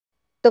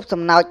ទប់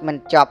សំណោចមិន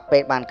ចប់ពេ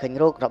លបានឃើញ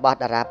រូបរបស់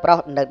តារាប្រុស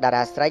និងតា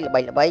រាស្រីល្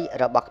បីៗ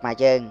របស់ខ្មែរ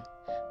យើង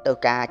ទៅ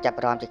ការចាប់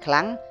អារម្មណ៍ជាខ្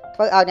លាំងធ្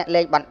វើឲ្យអ្នក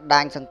លេងបណ្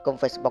ដាញសង្គម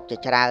Facebook ជា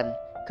ច្រើន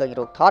ឃើញ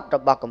រូបថតរ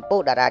បស់កម្ពុ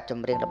ជាតារាច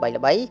ម្រៀងល្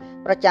បីៗ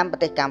ប្រចាំប្រ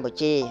ទេសកម្ពុ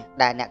ជា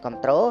ដែលអ្នកគ្រប់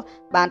គ្រង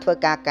បានធ្វើ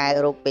ការកែ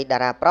រូបពីតា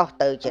រាប្រុស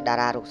ទៅជាតា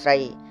រារូបស្រី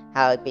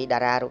ហើយពីតា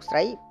រារូបស្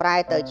រីប្រែ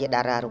ទៅជា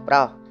តារារូបប្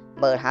រុស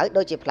មើលហើយ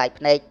ដូចជាប្លែក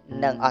ភ្នែក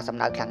និងអស់សំ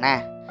ណើចខ្លាំងណា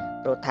ស់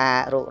ព្រោះថា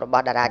រូបរប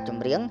ស់តារាច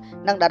ម្រៀង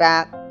និងតារា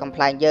កំ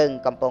pl ែងយើង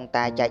កំពុង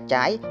តែចែក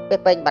ចាយពេល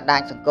ពេញបណ្ដា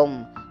ញសង្គម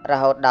រ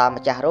ហូតដល់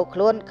ម្ចាស់រូបខ្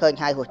លួនឃើញ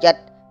ហើយហួសចិត្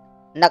ត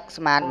នឹក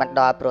ស្មានមិន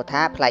ដល់ព្រោះ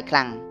ថាប្លែកខ្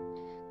លាំង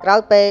ក្រោយ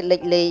ពេលលេ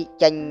ចលី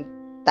ចេញ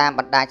តាម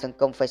បណ្ដាញសង្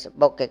គម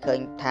Facebook គេឃើញ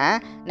ថា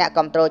អ្នកគ្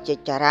រប់គ្រងជា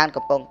ច្រើន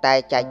កំពុងតែ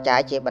ចែកចាយ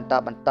ជាបន្ត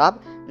បន្ទាប់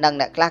និង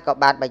អ្នកខ្លះក៏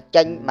បានបញ្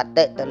ចេញម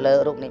តិទៅលើ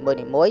រូបនី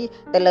មួយៗ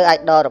ទៅលើ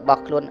idol រប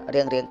ស់ខ្លួន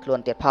រៀងៗខ្លួន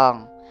ទៀតផង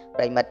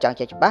ប្រិមិត្តចង់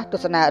ជាច្បាស់ទ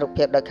ស្សនារូប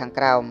ភាពដូចខាង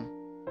ក្រោម